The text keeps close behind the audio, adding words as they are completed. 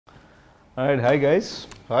Alright, hi guys.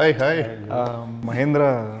 Hi.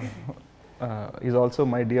 Mahendra is also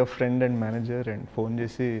my dear friend and manager and phone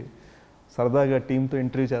చేసి సరదాగా టీంతో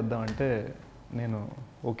interview చేద్దాం అంటే నేను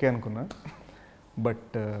ఓకే అనుకున్నా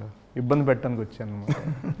బట్ ఇబ్బంది పెట్టడానికి వచ్చాను అనమాట.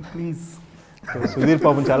 ప్లీజ్ సుధీర్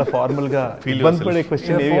పాపం చాలా ఫార్మల్గా ఇబ్బంది పడే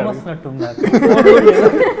క్వశ్చన్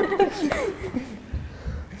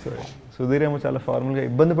సుధీర్ ఏమో చాలా ఫార్మల్గా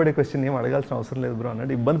ఇబ్బంది పడే క్వశ్చన్ ఏం అడగాల్సిన అవసరం లేదు బ్రో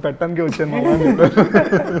అన్నాడు. ఇబ్బంది పెట్టడానికి వచ్చాను మామ అని చెప్పారు.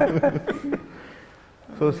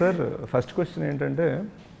 సో సార్ ఫస్ట్ క్వశ్చన్ ఏంటంటే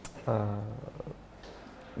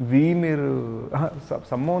మీరు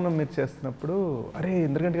సమ్మోహనం మీరు చేస్తున్నప్పుడు అరే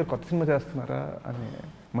ఇంద్రగంటి గారు కొత్త సినిమా చేస్తున్నారా అని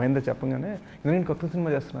మహేంద్ర చెప్పగానే ఇంద్రగంటి కొత్త సినిమా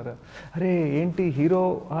చేస్తున్నారా, అరే ఏంటి హీరో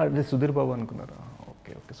సుధీర్ బాబు అనుకున్నారా,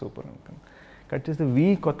 ఓకే సూపర్ అనుకున్నాను. కట్ చేస్తే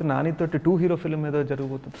కొత్త నానితోటి 2 హీరో ఫిల్మ్ ఏదో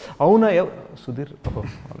జరగబోతుంది, అవునా సుధీర్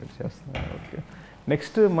ఆల్రెడీ చేస్తున్నారు, ఓకే.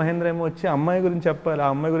 నెక్స్ట్ మహేంద్ర ఏమో వచ్చి అమ్మాయి గురించి చెప్పాలి, ఆ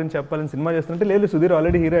అమ్మాయి గురించి చెప్పాలని సినిమా చేస్తుంటే లేదు సుధీర్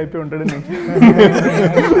ఆల్రెడీ హీరో అయిపోయి ఉంటాడని.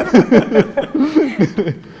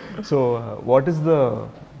 So what is the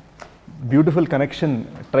beautiful connection,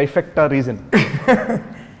 ట్రైఫెక్టా reason?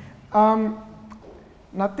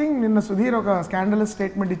 Nothing. నిన్న సుధీర్ ఒక స్కాండలస్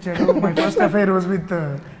స్టేట్మెంట్ ఇచ్చాడు, my first affair was with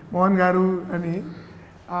Mohan గారు అని.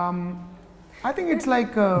 I think it's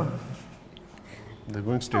like they're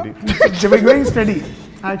going steady. They're going steady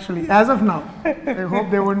actually as of now. I hope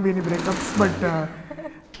there won't be any breakups,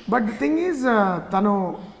 but the thing is tanu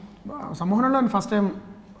sammohanalo first time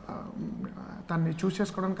tanni choose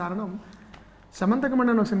chesukodaniki karanam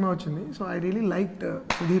Samanthakamani oka cinema vachindi, so I really liked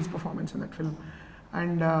Sudhir's performance in that film.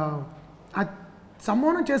 And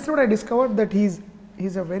sammohanam chestunappudu I discovered that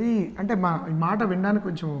he's a very ante maata vindaniki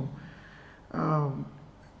koncham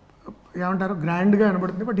ఏమంటారు గ్రాండ్గా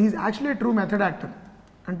కనబడుతుంది, but he's actually true method actor.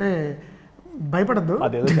 అంటే భయపడద్దు,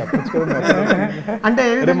 అంటే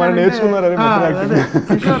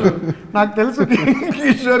కిషోర్ నాకు తెలుసు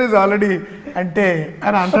Kishore is already అంటే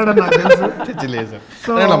అని అంటాడని నాకు తెలుసు.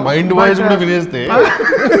 సో మైండ్ వాయిస్ కూడా వినేస్తే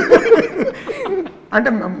అంటే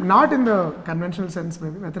not in the conventional sense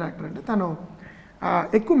maybe method actor అంటే తను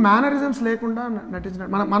ఎక్కువ మేనరిజమ్స్ లేకుండా నటించిన,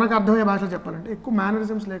 మనకు అర్థమయ్యే భాషలో చెప్పాలంటే ఎక్కువ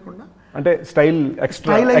మేనరిజమ్స్ లేకుండా, అంటే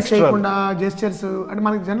స్టైలైజ్ చేయకుండా జెస్చర్స్. అంటే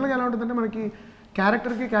మనకి జనరల్గా ఎలా ఉంటుందంటే మనకి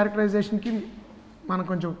క్యారెక్టరైజేషన్కి మనం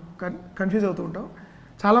కొంచెం కన్ఫ్యూజ్ అవుతూ ఉంటాం.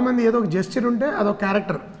 చాలామంది ఏదో ఒక జెస్చర్ ఉంటే అదొక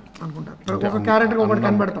క్యారెక్టర్ అనుకుంటారు, ఒక క్యారెక్టర్ ఒకటి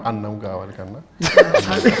కనబడతాం. అన్నం కావాలి కన్నా.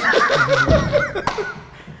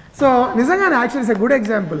 సో నిజంగానే actually it's a good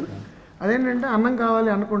example. అదేంటంటే అన్నం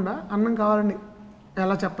కావాలి అనకుండా అన్నం కావాలని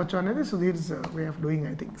ఎలా చెప్పచ్చు అనేది Sudheer's way of doing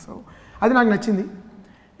I think. So అది నాకు నచ్చింది.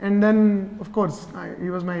 And then of course he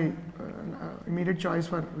was my immediate choice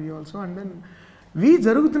for we also. And then we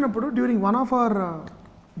జరుగుతున్నప్పుడు during one of our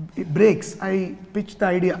breaks I pitch the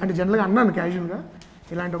idea. అంటే జనరల్గా అన్నాను క్యాజువల్గా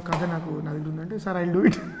ఇలాంటి ఒక కథ నాకు నా దగ్గర ఉందంటే, sir I do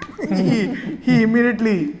it. He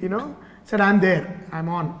immediately you know said I'm there,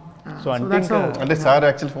 I'm on. అంటే సార్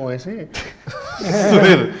యాక్చువల్ ఫోన్ వేసి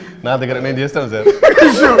నా దగ్గర నేను చేస్తాను సార్,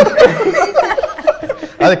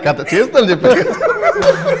 అదే కథ చేస్తాను చెప్పారు.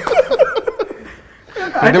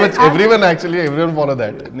 everyone follow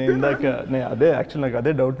that. నేను ఇందాక అదే యాక్చువల్ నాకు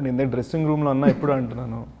అదే డౌట్. నేను ఇందాక డ్రెస్సింగ్ రూమ్ లో అన్నా ఎప్పుడు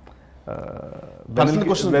అంటున్నాను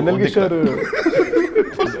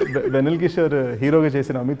వెన్నెల కిషోర్ హీరోగా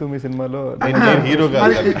చేసిన అమి తుమి సినిమాలో హీరోగా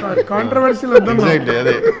కాంట్రవర్షియల్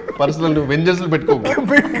అదే పర్సనల్ వెంజర్స్ పెట్టుకోకు,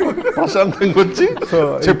 ప్రశాంతంగా వచ్చి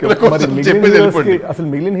అసలు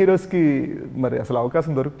మిగిలిన హీరోస్ కి మరి అసలు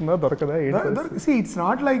అవకాశం దొరుకుతుందా దొరకదా? ఇట్స్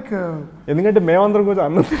నాట్ లైక్, ఎందుకంటే మేమందరం కొంచెం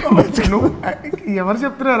అన్నం ఎవరు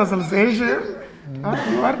చెప్తున్నారు అసలు Sesh,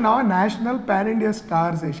 you are now national pan India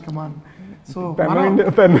star Sesh, come on. So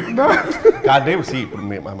కాదే ఇప్పుడు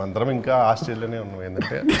మేమందరం ఇంకా ఆస్ట్రేలియానే ఉన్నాం.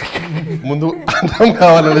 ఏంటంటే ముందు అన్నం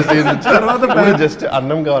కావాలనే స్టేజ్ నుంచి జస్ట్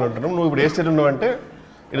అన్నం కావాలంటున్నాం. నువ్వు ఇప్పుడు ఏ స్టేజ్ ఉన్నావు అంటే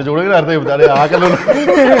ఇలా చూడగానే అర్థం అయిపోతుంది, అదే ఆకలి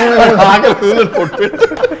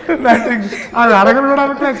అది అడగలు కూడా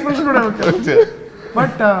ఎక్స్ప్రెషన్ కూడా ఉంటుంది.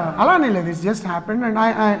 బట్ అలానే లేదు, it's just happened and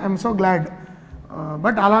I'm so glad.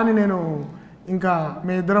 But అలానే నేను ఇంకా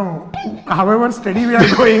మీ ఇద్దరం however steady we are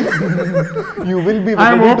going, you will be I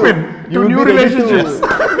am open to new relationships.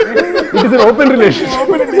 It is an open relationship.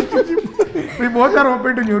 We both are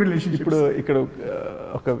open to new relationships. ఇప్పుడు ఇక్కడ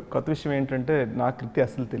ఒక కొత్త విషయం ఏంటంటే నాకు కృతి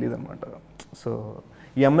అసలు తెలియదు అనమాట. సో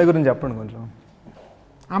ఈ అమ్మాయి గురించి చెప్పండి కొంచెం.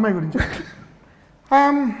 అమ్మాయి గురించి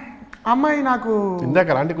అమ్మాయి నాకు ఇందాక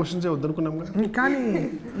అలాంటి క్వశ్చన్స్ వద్దనుకున్నాం కానీ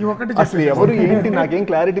ఈ ఒకటి అసలు ఎవరు ఏంటి నాకేం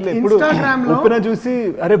క్లారిటీ లేదు. ఇన్స్టాగ్రామ్ లో ఉప్పెన చూసి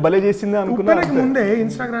అరే భలే చేసింది అనుకున్నాను. ముందే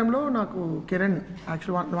ఇన్స్టాగ్రామ్ లో నాకు Kiran,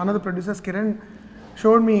 actually one of the producers Kiran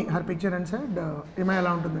showed me her picture and said ఏమై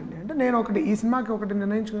ఎలా ఉంటుందండి అంటే, నేను ఒకటి ఈ సినిమాకి ఒకటి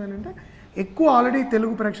నిర్ణయించుకున్నానంటే, ఎక్కువ ఆల్రెడీ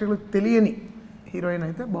తెలుగు ప్రేక్షకులకు తెలియని హీరోయిన్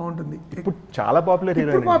అయితే బాగుంటుంది. ఇప్పుడు చాలా పాపులర్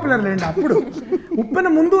హీరోయిన్. పాపులర్ లేండి. అప్పుడు ఉప్పెన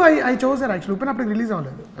ముందు ఐ చూసారు యాక్చువల్లీ. ఉప్పెన అప్పుడు రిలీజ్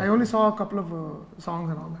అవ్వలేదు. I only saw couple of songs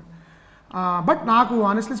and all that. But నాకు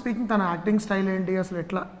ఆనెస్ట్లీ స్పీకింగ్ తన యాక్టింగ్ స్టైల్ ఏంటి, అసలు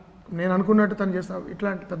ఎట్లా నేను అనుకున్నట్టు తను చేస్తా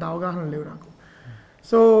ఇట్లాంటి పెద్ద అవగాహన లేవు నాకు.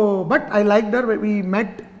 So but I like there. We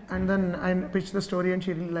met and then I pitch the story and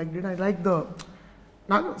she really like it. I like the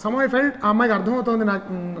నాకు సమ్ ఐ ఫెల్ట్ ఆ అమ్మాయికి అర్థమవుతుంది నాకు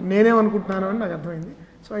నేనేమనుకుంటున్నాను అని నాకు అర్థమైంది.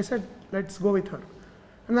 So I said let's go with her.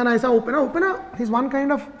 And then I saw Upena. Upena is one kind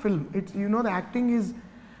of film. It's, you know, the acting is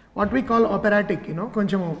what we call operatic, you know,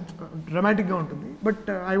 koncham dramatic ga untundi. But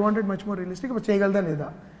I wanted much more realistic. But cheyagalda leda.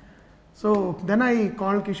 So then I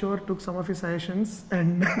called Kishor, took some of his suggestions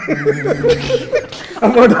and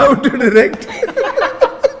about how to direct.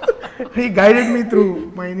 He guided me through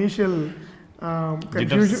my initial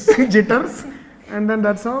confusion, jitters. And then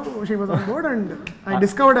that's how she was on board and I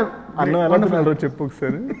discovered a wonderful cheppu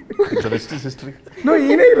okasari. It's a rest is history. No,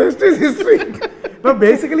 rest is history. No,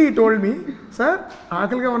 basically he told me, sir,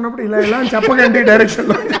 ఆకలిగా ఉన్నప్పుడు ఇలా ఇలా అని చెప్పకండి direction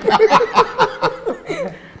లో.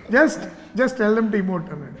 Just tell them to emote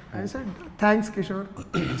అన్నాడు. I said, thanks Kishor,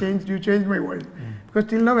 you changed my world. Because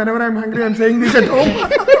till now whenever I'm hungry I'm saying this at home.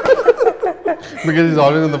 Because he's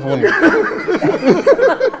always on the phone.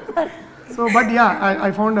 So, but yeah, I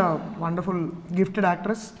found a wonderful, gifted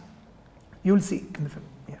actress. You'll see in the film.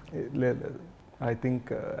 Yeah. I think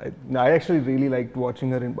I actually really liked watching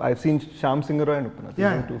her. I've seen Shyam Singh Roy and Upena.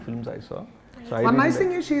 Yeah. Two films I saw. So One nice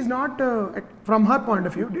thing is she's not, from her point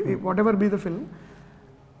of view, whatever be the film,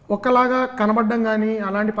 ఒక్కలాగా కనబడడం కానీ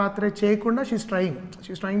అలాంటి పాత్రే చేయకుండా she's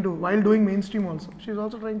trying to while doing main stream also she's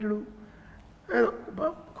also trying to do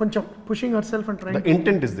కొంచెం pushing her self and trying.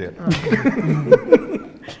 Intent is there.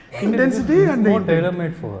 Intensity and more tailor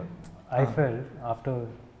made for her. I felt after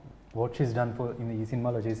what she's done for in the cinema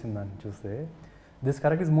lo chesindani chuste this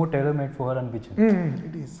character is more tailor made for her అనిపించింది.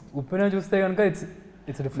 It is. Upena చూస్తే గనుక it's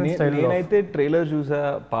a different style. నేనైతే trailer చూసా,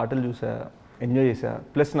 పాటలు చూసా, enjoy చేసా.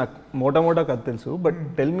 Plus నాకు మోటా కథ తెలుసు. But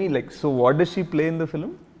tell me like so what does she play in the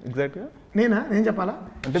film ఎగ్జాక్ట్గా? నేను చెప్పాలా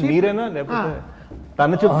అంటే మీరేనా లేకపోతే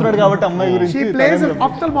తను చెప్తున్నాడు కాబట్టి అమ్మాయి గురించి? She place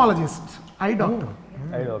ఆప్థల్మాలజిస్ట్, I doctor.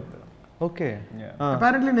 Okay.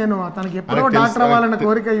 Apparently నేను తనకి ఎప్పుడో డాక్టర్ అవ్వాలన్న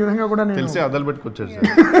కోరిక ఈ విధంగా కూడా నేను తెలిసి అదలు పెట్టుకొచ్చాడు సార్.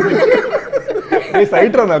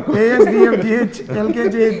 సైట్ రా నాకు. ASDFGH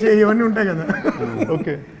LKGH ఇవన్నీ ఉంటాయి కదా.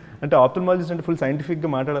 ఓకే. అంటే ఆప్థల్మాలజిస్ట్ అంటే ఫుల్ సైంటిఫిక్ గా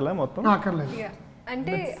మాట్లాడాలా మొత్తం? అక్కర్లేదు.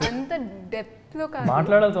 అంటే అంత డెప్త్ లో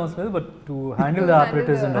మాట్లాడాల్సిన అవసరం లేదు. But to handle the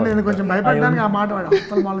operators and నేను కొంచెం భయపడ్డానికి ఆ మాట వాడు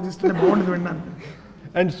ఆప్థల్మాలజిస్ట్ అంటే బాగుంటుంది వినడానికి.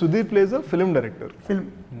 And Sudheer place a film director. Film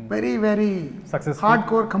very successful hard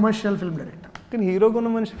core commercial film director. కానీ హీరోగా ఉన్న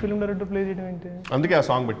మనిషి ఫిల్మ్ డైరెక్టర్ ప్లే చేయడం ఏంటి? అందుకే ఆ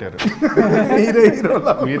సాంగ్ పెట్టారు.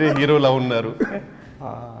 మీరే హీరోలా ఉన్నారు.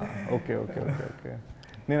 ఓకే.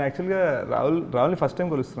 నేను యాక్చువల్గా రాహుల్ని ఫస్ట్ టైం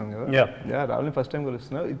కలుస్తున్నాను కదా. రాహుల్ని first time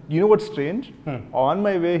కలుస్తున్నా. You know what strange, on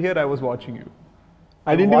my way here I was watching you.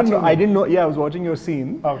 I didn't know. Yeah, I was watching your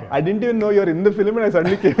scene. Okay. I didn't even know you're in the film, and I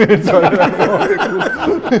suddenly came in.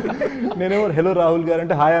 నేనేమో hello Rahul గారు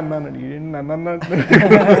అంటే hi అన్నాను. నన్ను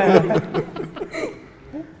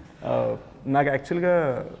నాకు యాక్చువల్గా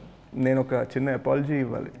నేను ఒక చిన్న అపాలజీ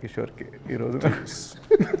ఇవ్వాలి కిషోర్కి ఈరోజు.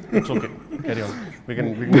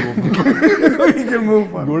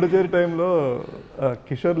 గూఢచేరి టైంలో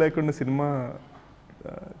కిషోర్ లేకుండా సినిమా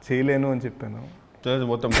చేయలేను అని చెప్పాను.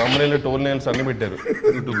 మొత్తం తమ్ముళ్ళు టోల్ నెయిల్స్ అన్ని పెట్టారు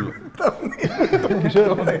యూట్యూబ్లో.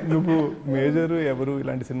 కిషోర్ నువ్వు మేజర్ ఎవరు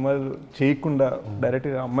ఇలాంటి సినిమాలు చేయకుండా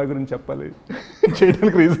డైరెక్ట్గా అమ్మాయి గురించి చెప్పాలి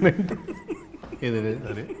చేయడానికి రీజన్ ఏంటి?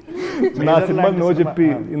 నా సినిమా నో చెప్పి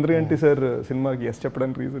ఇంద్రగంటి సార్ సినిమాకి ఎస్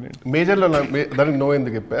చెప్పడానికి రీజన్ ఏంటి? మేజర్లో దానికి నో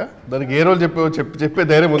ఎందుకు చెప్పా? దానికి ఏ రోల్ చెప్పే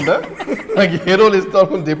ధైర్యం ఉందా? నాకు ఏ రోల్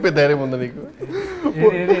ఇస్తావు చెప్పే ధైర్యం ఉందా నీకు?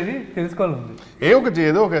 తెలుసుకోవాలి.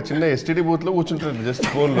 ఏదో ఒక చిన్న ఎస్టీడీ బూత్లో కూర్చుంటాడు జస్ట్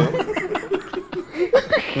ఫోన్లో.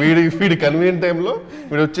 వీడి కన్వీనియంట్ టైంలో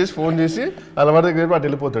వీడు వచ్చేసి ఫోన్ చేసి అలవాటు దగ్గర అటు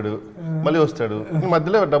వెళ్ళిపోతాడు, మళ్ళీ వస్తాడు,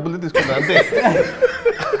 మధ్యలో డబ్బులు తీసుకుంటాడు అంతే.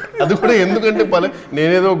 అది కూడా ఎందుకంటే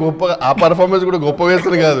నేనేదో గొప్ప ఆ పర్ఫార్మెన్స్ కూడా గొప్ప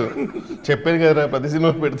వేస్తాను కాదు, చెప్పాను కదా ప్రతి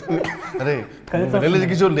సినిమా పెడతాను. అరే వెన్నెల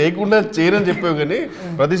కిషోర్ లేకుండా చేయరని చెప్పావు కానీ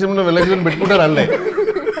ప్రతి సినిమా వెన్నెల కిషోర్ పెట్టుకుంటారు అల్లే.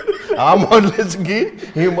 ఆ మోడల్స్కి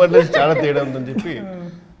ఈ మోడల్స్ చాలా తేడా ఉందని చెప్పి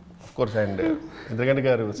ఆఫ్ కోర్స్. అండ్ ఇంద్రగంటి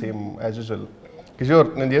గారు సేమ్ యాజ్ యూజువల్, కిషోర్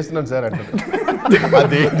నేను చేస్తున్నాను సార్ అంటాడు.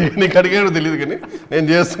 అదే నీకు అడిగాడు తెలియదు కానీ నేను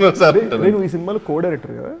చేస్తున్నాను సార్ అంటారు. నేను ఈ సినిమాలో కో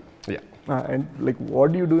డైరెక్టర్ కదా. And like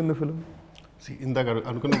what you do in the film? ఇందాక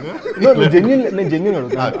అనుకున్నాగా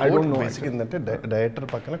ఏంటంటే డైరెక్టర్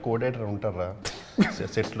పక్కన కో డైరెక్టర్ ఉంటారా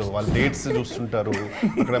సెట్లో, వాళ్ళ డేట్స్ చూస్తుంటారు,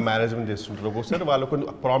 ఇక్కడ మేనేజ్మెంట్ చేస్తుంటారు. ఒక్కొక్కసారి వాళ్ళు కొన్ని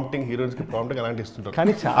ప్రాంప్టింగ్ హీరోయిన్స్ కి ప్రాంప్టింగ్ అలాంటి ఇస్తుంటారు.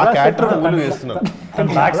 కానీ ఆ క్యారెక్టర్ ఊళ్ళు చేస్తున్నారు.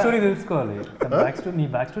 బ్యాక్ స్టోరీ తెలుసుకోవాలి. నీ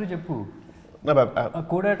బ్యాక్ స్టోరీ చెప్పు.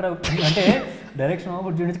 కో డైరెక్టర్ అంటే డైరెక్షన్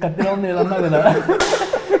ఆపర్చునిటీ కత్తిగా ఉంది అన్నా కదా.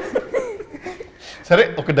 సరే,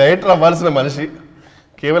 ఒక డైరెక్టర్ అవ్వాల్సిన మనిషి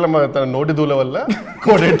కేవలం తన నోటి దూల వల్ల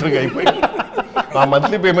కో డైరెక్టర్గా అయిపోయి ఆ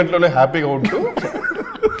మంత్లీ పేమెంట్లోనే హ్యాపీగా ఉంటూ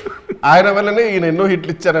ఆయన వల్లనే ఈయన ఎన్నో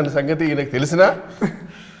హిట్లు ఇచ్చారన్న సంగతి ఈయనకు తెలిసినా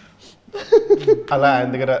అలా ఆయన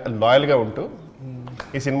దగ్గర లాయల్గా ఉంటూ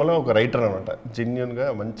ఈ సినిమాలో ఒక రైటర్ అనమాట, జెన్యున్గా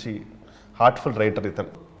మంచి హార్ట్ఫుల్ రైటర్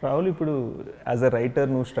ఇతను. రాహుల్, ఇప్పుడు యాజ్ అ రైటర్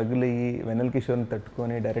నువ్వు స్ట్రగుల్ అయ్యి వెన్నెల కిషోర్ని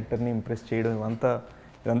తట్టుకొని డైరెక్టర్ని ఇంప్రెస్ చేయడం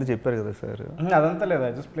ఇదంతా చెప్పారు కదా సార్. అదంతా లేదు,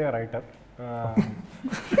 ఐ జస్ట్ ప్లే రైటర్.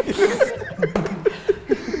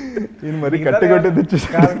 నేను మరి కట్టగొట్టేది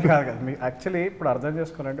కాదు కాదు మీకు యాక్చువల్లీ ఇప్పుడు అర్థం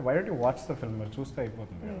చేసుకోవాలంటే why don't you watch the film, మీరు చూస్తే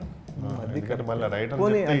అయిపోతుంది కదా. మళ్ళీ రైటర్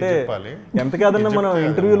అంటే చెప్పాలి, ఎంత కాదన్నా మనం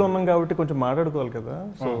ఇంటర్వ్యూలో ఉన్నాం కాబట్టి కొంచెం మాట్లాడుకోవాలి కదా.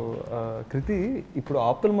 సో కృతి, ఇప్పుడు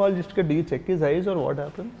ఆప్థల్మాలజిస్ట్గా do you check his eyes are what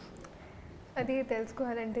happens? అది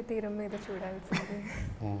తెలుసుకోవాలంటే తీరం మీద చూడాల్సింది.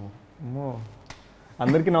 అమ్మో,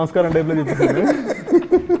 అందరికీ నమస్కారం టైప్లో చెప్తున్నాను.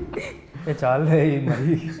 చాలే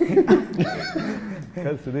మరి.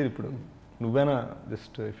 సుధీర్, ఇప్పుడు నువ్వేనా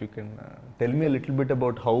just if you can tell me little bit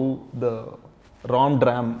about how the Ram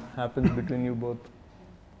డ్రామ్ happens between you both.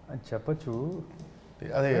 అని చెప్పచ్చు.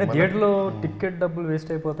 అదే థియేటర్లో టికెట్ డబ్బులు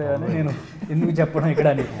వేస్ట్ అయిపోతాయని నేను ఎందుకు చెప్పడం ఇక్కడ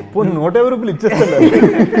అని. పోనీ 150 రూపాయలు ఇచ్చేస్తాను.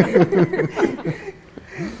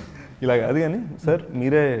 ఇలా కాదు కానీ సార్,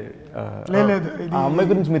 మీరే లేదు ఆ అమ్మాయి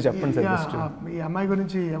గురించి మీరు చెప్పండి సార్. జస్ట్ ఈ అమ్మాయి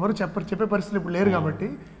గురించి ఎవరు చెప్పే పరిస్థితులు ఇప్పుడు లేరు కాబట్టి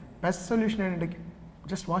బెస్ట్ సొల్యూషన్ ఏంటంటే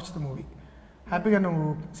జస్ట్ వాచ్ ద మూవీ. హ్యాపీగా నువ్వు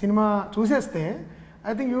cinema చూసేస్తే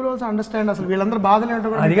I think you will also understand అసలు వీళ్ళందరూ బాధలు ఏంటో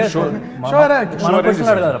కూడా.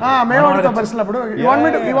 మేము అడుగుతాం పరిస్థితులు అప్పుడు. You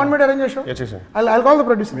want me to arrange show? I call the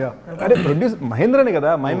producer. అరే ప్రొడ్యూస్ మహేంద్రనే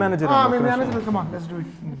కదా, my manager. Me manager, come on let's do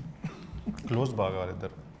it. Close బాగా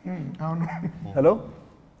వాళ్ళిద్దరు. అవును. హలో,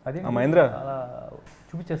 అది మహేంద్ర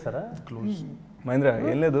చూపించేస్తారా? మహేంద్ర,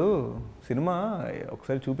 ఏం లేదు, సినిమా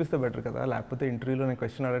ఒకసారి చూపిస్తే బెటర్ కదా, లేకపోతే ఇంటర్వ్యూలో నేను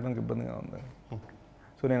క్వశ్చన్ అడగడానికి ఇబ్బందిగా ఉంది.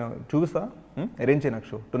 సో నేను చూపిస్తా, అరేంజ్ చేయి నాకు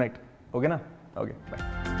షో టు నైట్. ఓకేనా? Okay, bye.